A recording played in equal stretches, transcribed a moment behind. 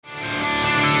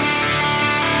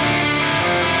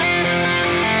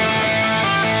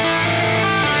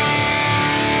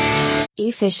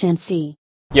Efficiency.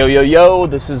 Yo,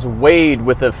 this is Wade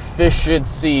with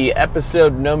Efficiency,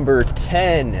 episode number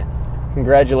 10.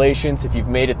 Congratulations if you've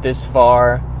made it this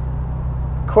far.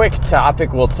 Quick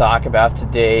topic we'll talk about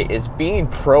today is being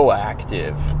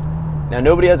proactive. Now,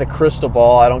 nobody has a crystal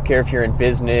ball. I don't care if you're in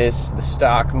business, the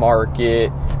stock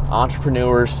market,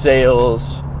 entrepreneur,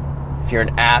 sales, if you're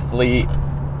an athlete,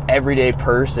 everyday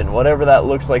person, whatever that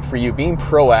looks like for you, being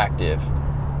proactive.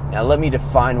 Now, let me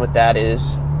define what that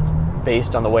is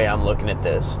based on the way I'm looking at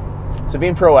this. So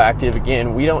being proactive,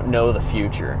 again, we don't know the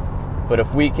future, but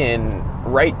if we can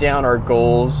write down our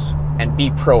goals and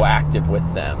be proactive with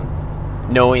them,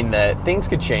 knowing that things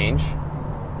could change,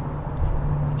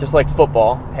 just like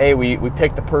football, hey, we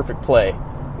picked the perfect play.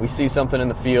 We see something in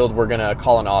the field, we're going to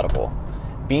call an audible.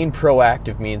 Being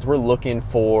proactive means we're looking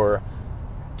for,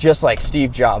 just like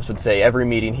Steve Jobs would say, every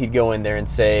meeting he'd go in there and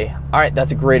say, all right,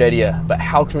 that's a great idea, but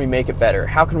how can we make it better?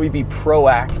 How can we be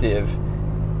proactive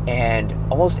and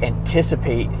almost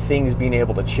anticipate things being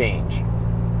able to change?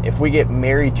 If we get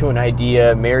married to an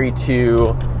idea, married to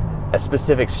a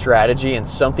specific strategy, and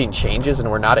something changes and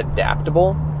we're not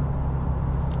adaptable,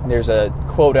 there's a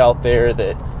quote out there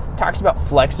that talks about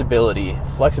flexibility.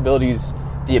 Flexibility is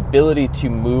the ability to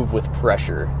move with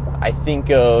pressure. I think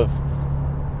of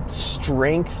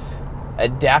strength,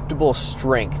 adaptable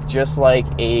strength, just like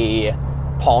a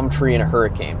palm tree in a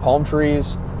hurricane. Palm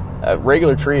trees, a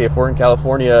regular tree, if we're in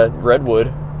California, redwood,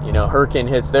 hurricane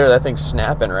hits there, that thing's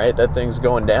snapping, right? That thing's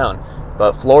going down.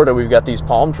 But Florida, we've got these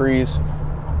palm trees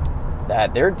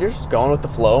that they're just going with the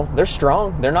flow. They're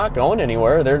strong. They're not going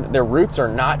anywhere. Their roots are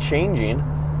not changing,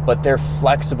 but they're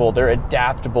flexible. They're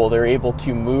adaptable. They're able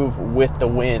to move with the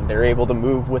wind. They're able to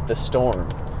move with the storm.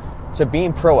 So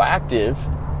being proactive,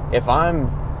 if I'm,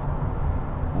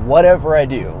 whatever I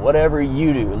do, whatever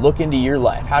you do, look into your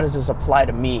life. How does this apply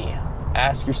to me?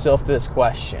 Ask yourself this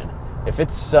question. If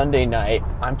it's Sunday night,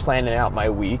 I'm planning out my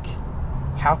week.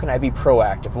 How can I be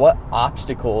proactive? What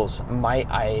obstacles might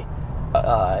I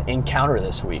encounter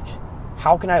this week?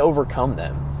 How can I overcome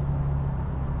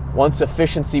them? Once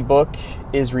Efficiency book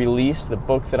is released, the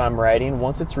book that I'm writing,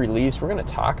 once it's released, we're going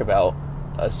to talk about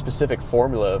a specific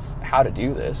formula of how to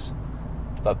do this.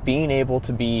 But being able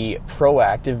to be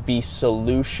proactive, be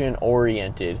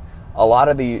solution-oriented. A lot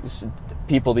of these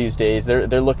people these days, they're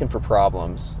looking for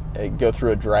problems. They go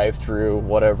through a drive-through,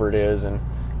 whatever it is, and,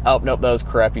 oh, nope, that was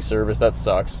crappy service, that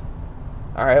sucks.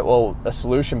 All right, well, a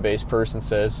solution-based person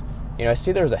says, I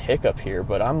see there's a hiccup here,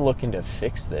 but I'm looking to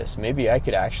fix this. Maybe I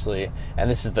could actually, and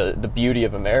this is the beauty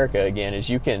of America, again, is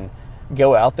you can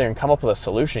go out there and come up with a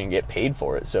solution and get paid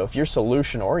for it. So if you're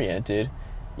solution-oriented,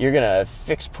 you're going to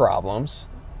fix problems.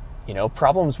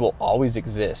 Problems will always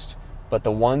exist, but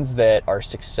the ones that are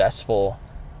successful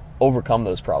overcome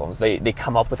those problems. They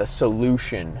come up with a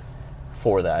solution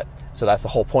for that. So that's the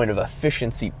whole point of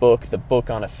Efficiency book. The book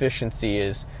on efficiency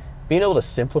is being able to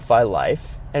simplify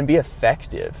life and be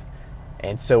effective.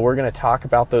 And so we're going to talk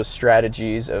about those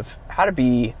strategies of how to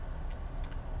be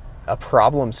a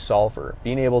problem solver,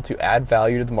 being able to add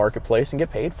value to the marketplace and get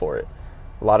paid for it.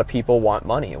 A lot of people want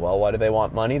money. Well, why do they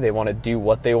want money? They want to do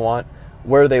what they want,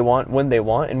 where they want, when they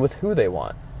want, and with who they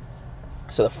want.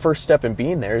 So the first step in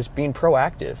being there is being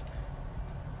proactive.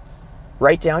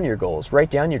 Write down your goals,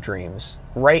 write down your dreams,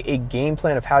 write a game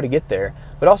plan of how to get there,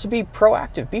 but also be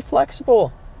proactive, be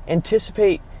flexible,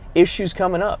 anticipate issues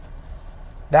coming up.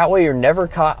 That way you're never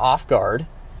caught off guard.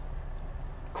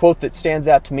 Quote that stands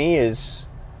out to me is,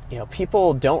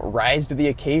 people don't rise to the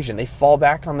occasion. They fall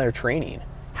back on their training.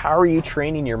 How are you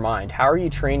training your mind? How are you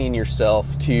training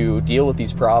yourself to deal with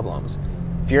these problems?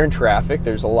 If you're in traffic,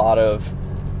 there's a lot of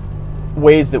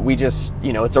ways that we just,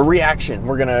 it's a reaction.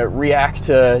 We're going to react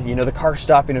to, the car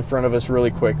stopping in front of us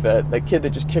really quick. That kid that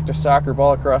just kicked a soccer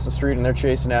ball across the street and they're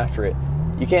chasing after it.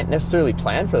 You can't necessarily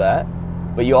plan for that.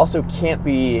 But you also can't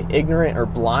be ignorant or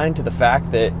blind to the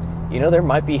fact that, there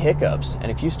might be hiccups. And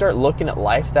if you start looking at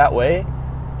life that way,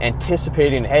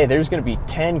 anticipating, hey, there's going to be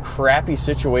 10 crappy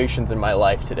situations in my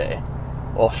life today.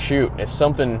 Well, shoot, if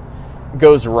something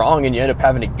goes wrong and you end up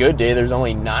having a good day, there's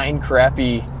only 9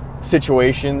 crappy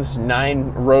situations,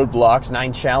 9 roadblocks,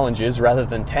 9 challenges rather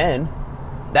than 10.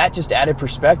 That just added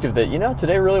perspective that,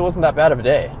 today really wasn't that bad of a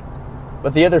day.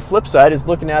 But the other flip side is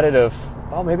looking at it of,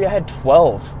 maybe I had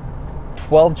 12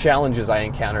 challenges I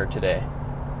encountered today,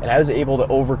 and I was able to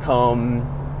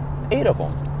overcome 8 of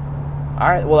them. All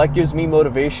right, well, that gives me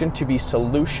motivation to be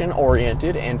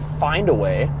solution-oriented and find a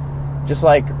way, just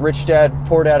like Rich Dad,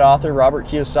 Poor Dad author Robert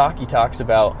Kiyosaki talks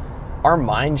about. Our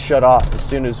minds shut off as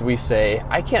soon as we say,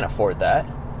 I can't afford that.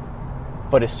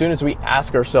 But as soon as we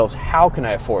ask ourselves, how can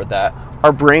I afford that?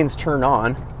 Our brains turn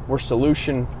on. We're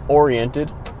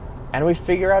solution-oriented. and we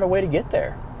figure out a way to get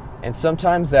there. And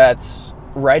sometimes that's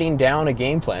writing down a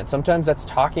game plan. Sometimes that's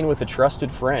talking with a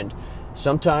trusted friend.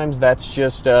 Sometimes that's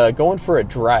just going for a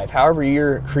drive. However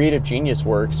your creative genius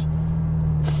works,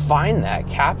 find that.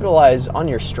 Capitalize on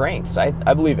your strengths. I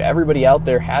believe everybody out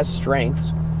there has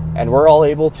strengths, and we're all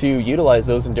able to utilize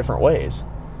those in different ways.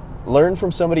 Learn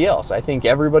from somebody else. I think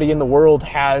everybody in the world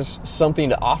has something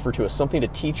to offer to us, something to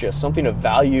teach us, something of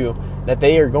value that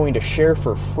they are going to share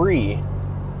for free.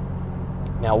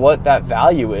 Now, what that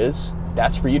value is,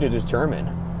 that's for you to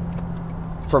determine.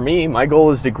 For me, my goal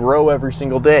is to grow every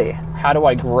single day. How do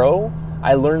I grow?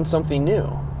 I learn something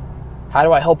new. How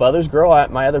do I help others grow?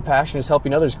 My other passion is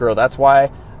helping others grow. That's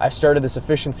why I've started this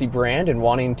efficiency brand and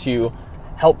wanting to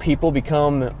help people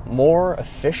become more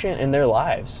efficient in their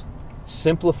lives,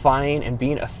 simplifying and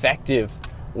being effective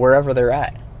wherever they're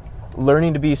at,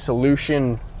 learning to be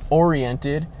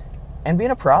solution-oriented and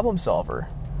being a problem solver.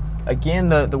 Again,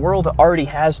 the world already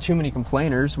has too many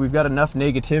complainers. We've got enough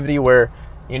negativity where,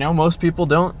 most people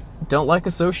don't like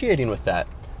associating with that.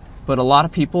 But a lot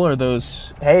of people are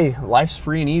those, hey, life's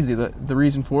free and easy. The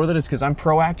reason for that is because I'm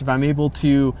proactive. I'm able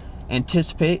to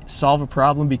anticipate, solve a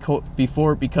problem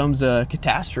before it becomes a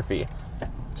catastrophe.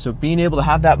 So being able to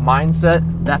have that mindset,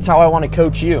 that's how I want to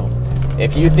coach you.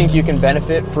 If you think you can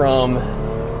benefit from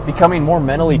becoming more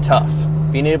mentally tough,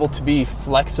 being able to be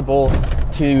flexible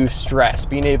to stress,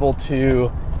 being able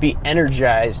to be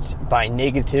energized by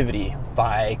negativity,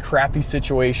 by crappy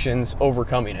situations,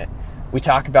 overcoming it. We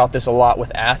talk about this a lot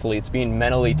with athletes, being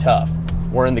mentally tough.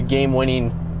 We're in the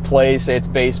game-winning play, say it's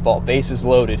baseball, bases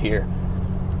loaded here.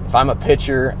 If I'm a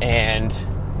pitcher and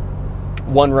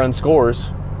 1 run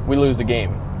scores, we lose the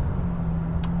game.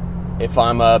 If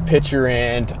I'm a pitcher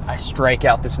and I strike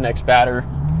out this next batter,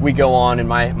 we go on and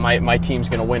my team's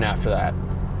going to win after that.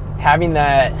 Having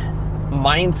that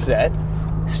mindset,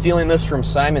 stealing this from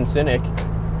Simon Sinek,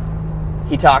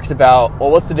 he talks about,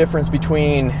 what's the difference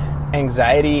between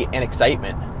anxiety and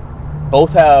excitement?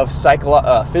 Both have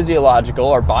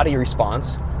physiological, our body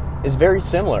response is very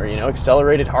similar.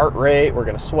 Accelerated heart rate, we're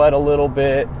going to sweat a little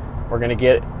bit, we're going to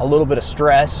get a little bit of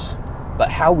stress, but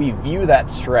how we view that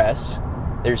stress,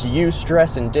 there's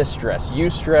eustress and distress.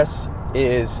 Eustress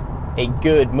is a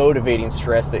good motivating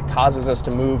stress that causes us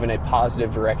to move in a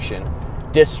positive direction.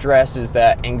 Distress is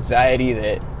that anxiety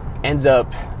that ends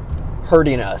up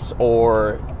hurting us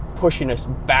or pushing us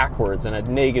backwards in a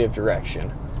negative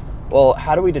direction. Well,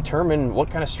 how do we determine what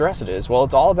kind of stress it is? Well,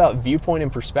 it's all about viewpoint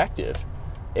and perspective.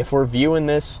 If we're viewing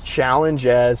this challenge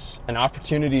as an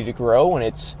opportunity to grow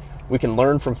and we can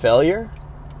learn from failure,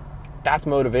 that's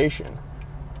motivation.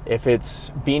 If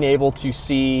it's being able to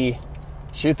see,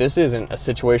 this isn't a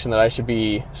situation that I should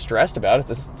be stressed about,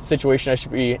 it's a situation I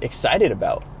should be excited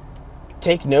about.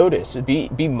 Take notice, be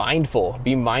mindful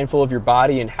of your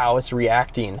body and how it's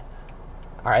reacting.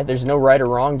 All right, there's no right or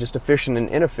wrong, just efficient and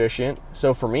inefficient.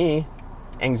 So for me,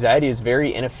 anxiety is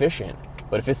very inefficient.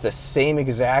 But if it's the same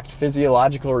exact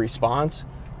physiological response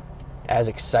as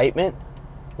excitement,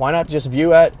 why not just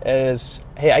view it as,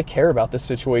 hey, I care about this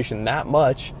situation that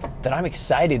much that I'm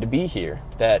excited to be here,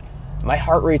 that my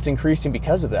heart rate's increasing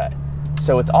because of that.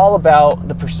 So it's all about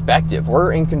the perspective.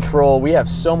 We're in control. We have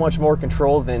so much more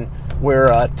control than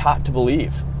we're taught to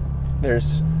believe.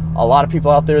 There's a lot of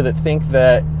people out there that think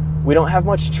that we don't have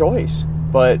much choice,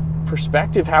 but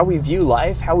perspective, how we view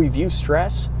life, how we view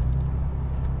stress,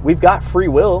 we've got free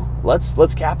will.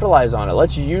 Let's capitalize on it.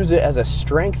 Let's use it as a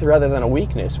strength rather than a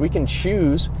weakness. We can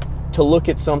choose to look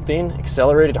at something,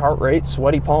 accelerated heart rate,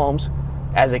 sweaty palms,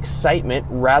 as excitement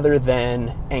rather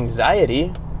than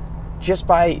anxiety, just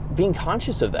by being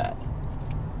conscious of that.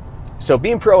 So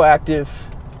being proactive,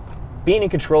 being in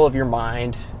control of your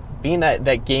mind, being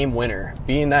that game winner,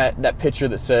 being that pitcher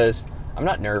that says, I'm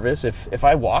not nervous. If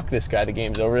I walk this guy, the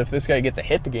game's over. If this guy gets a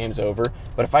hit, the game's over.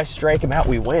 But if I strike him out,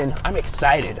 we win. I'm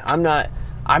excited. I'm not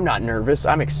nervous.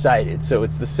 I'm excited. So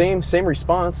it's the same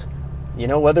response.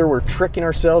 Whether we're tricking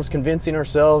ourselves, convincing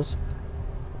ourselves,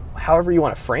 however you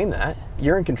want to frame that,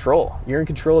 you're in control. You're in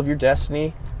control of your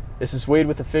destiny. This is Wade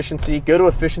with Efficiency. Go to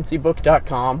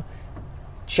efficiencybook.com.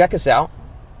 Check us out.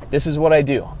 This is what I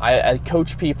do. I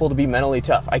coach people to be mentally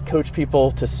tough. I coach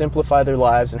people to simplify their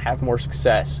lives and have more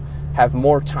success, have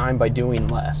more time by doing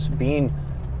less, being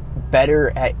better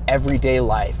at everyday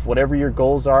life. Whatever your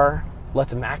goals are,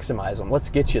 let's maximize them. Let's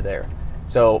get you there.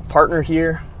 So partner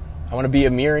here. I want to be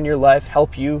a mirror in your life,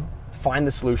 help you find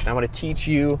the solution. I want to teach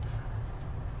you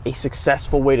a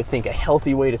successful way to think, a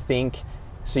healthy way to think,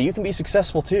 so you can be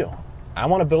successful too. I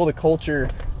want to build a culture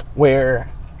where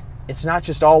it's not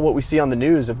just all what we see on the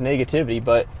news of negativity,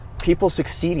 but people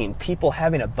succeeding, people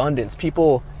having abundance,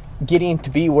 people getting to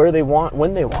be where they want,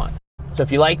 when they want. So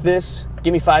if you like this,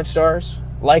 give me 5 stars,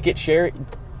 like it, share it,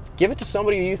 give it to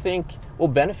somebody you think will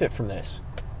benefit from this.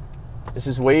 This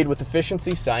is Wade with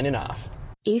Efficiency signing off.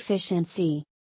 Efficiency.